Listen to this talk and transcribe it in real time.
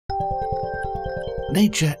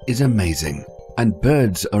Nature is amazing, and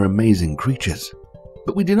birds are amazing creatures,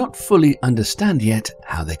 but we do not fully understand yet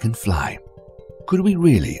how they can fly. Could we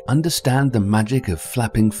really understand the magic of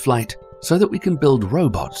flapping flight so that we can build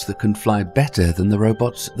robots that can fly better than the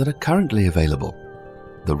robots that are currently available?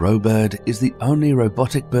 The Robird is the only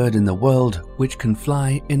robotic bird in the world which can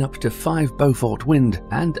fly in up to 5 Beaufort wind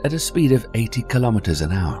and at a speed of 80 kilometers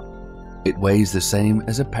an hour. It weighs the same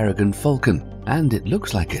as a peregrine falcon, and it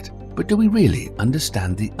looks like it, but do we really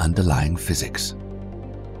understand the underlying physics?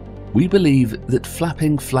 We believe that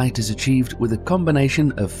flapping flight is achieved with a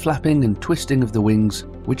combination of flapping and twisting of the wings,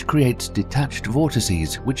 which creates detached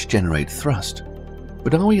vortices which generate thrust.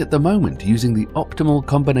 But are we at the moment using the optimal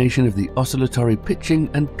combination of the oscillatory pitching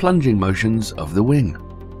and plunging motions of the wing?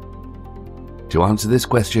 To answer this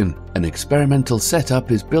question, an experimental setup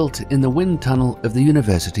is built in the wind tunnel of the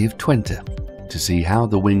University of Twente to see how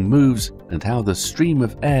the wing moves and how the stream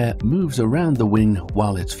of air moves around the wing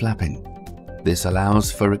while it's flapping. This allows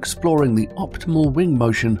for exploring the optimal wing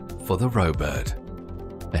motion for the Robird.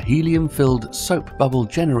 A helium-filled soap bubble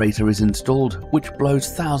generator is installed which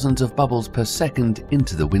blows thousands of bubbles per second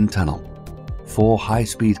into the wind tunnel. 4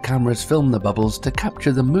 high-speed cameras film the bubbles to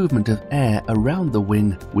capture the movement of air around the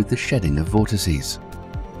wing with the shedding of vortices.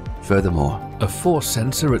 Furthermore, a force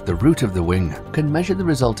sensor at the root of the wing can measure the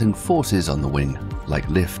resulting forces on the wing, like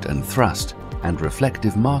lift and thrust, and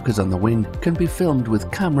reflective markers on the wing can be filmed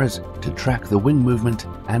with cameras to track the wing movement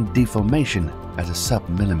and deformation at a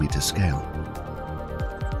sub-millimeter scale.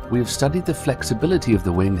 We have studied the flexibility of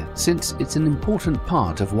the wing since it's an important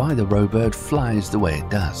part of why the Robird flies the way it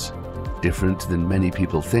does. Different than many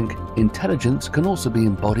people think, intelligence can also be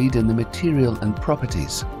embodied in the material and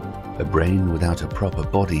properties. A brain without a proper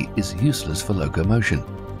body is useless for locomotion.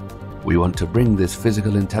 We want to bring this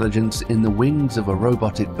physical intelligence in the wings of a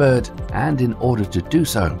robotic bird, and in order to do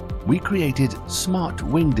so, we created smart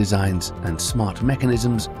wing designs and smart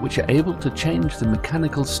mechanisms which are able to change the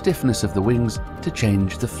mechanical stiffness of the wings to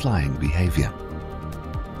change the flying behavior.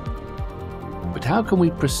 But how can we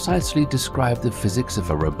precisely describe the physics of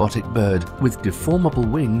a robotic bird with deformable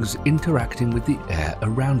wings interacting with the air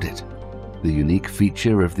around it? The unique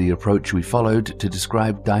feature of the approach we followed to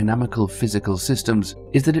describe dynamical physical systems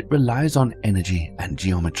is that it relies on energy and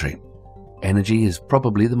geometry. Energy is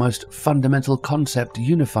probably the most fundamental concept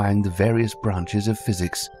unifying the various branches of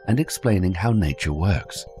physics and explaining how nature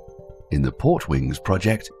works. In the Port Wings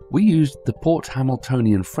project, we used the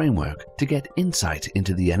Port-Hamiltonian framework to get insight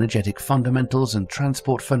into the energetic fundamentals and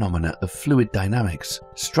transport phenomena of fluid dynamics,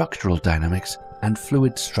 structural dynamics, and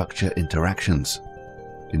fluid structure interactions.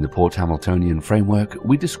 In the Port-Hamiltonian framework,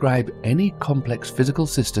 we describe any complex physical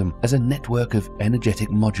system as a network of energetic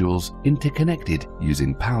modules interconnected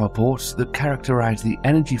using power ports that characterize the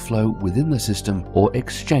energy flow within the system or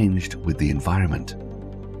exchanged with the environment.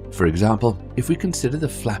 For example, if we consider the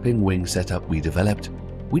flapping wing setup we developed,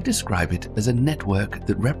 we describe it as a network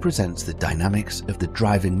that represents the dynamics of the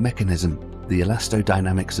driving mechanism, the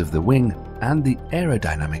elastodynamics of the wing, and the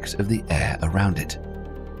aerodynamics of the air around it.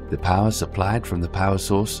 The power supplied from the power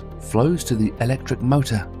source flows to the electric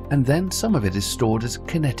motor, and then some of it is stored as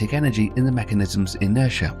kinetic energy in the mechanism's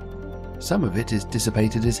inertia. Some of it is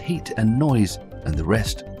dissipated as heat and noise, and the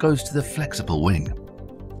rest goes to the flexible wing.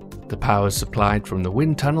 The power supplied from the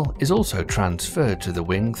wind tunnel is also transferred to the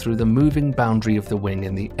wing through the moving boundary of the wing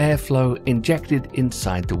and the airflow injected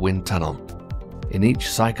inside the wind tunnel. In each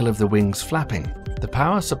cycle of the wing's flapping, the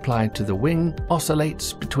power supplied to the wing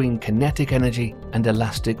oscillates between kinetic energy and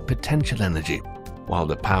elastic potential energy, while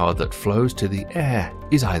the power that flows to the air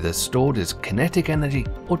is either stored as kinetic energy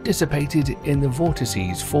or dissipated in the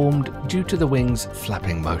vortices formed due to the wing's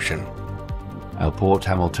flapping motion. Our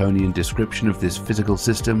Port-Hamiltonian description of this physical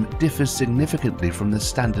system differs significantly from the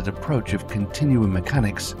standard approach of continuum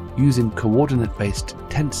mechanics using coordinate-based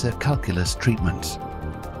tensor calculus treatments.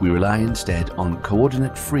 We rely instead on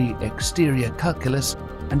coordinate-free exterior calculus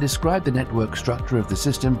and describe the network structure of the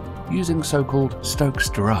system using so-called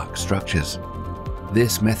Stokes-Dirac structures.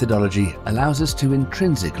 This methodology allows us to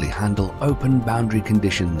intrinsically handle open boundary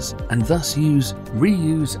conditions and thus use,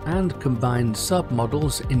 reuse, and combine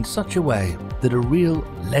sub-models in such a way that a real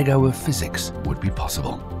Lego of physics would be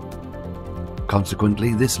possible.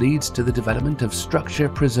 Consequently, this leads to the development of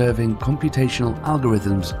structure-preserving computational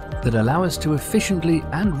algorithms that allow us to efficiently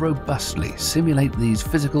and robustly simulate these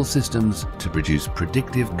physical systems to produce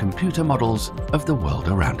predictive computer models of the world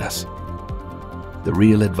around us. The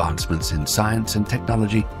real advancements in science and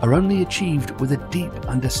technology are only achieved with a deep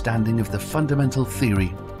understanding of the fundamental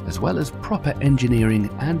theory, as well as proper engineering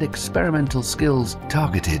and experimental skills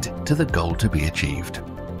targeted to the goal to be achieved.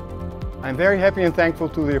 I'm very happy and thankful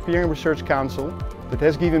to the European Research Council that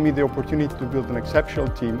has given me the opportunity to build an exceptional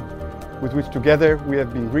team with which together we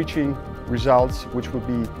have been reaching results which will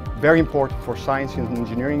be very important for science and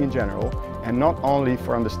engineering in general, and not only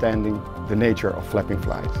for understanding the nature of flapping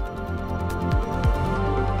flies.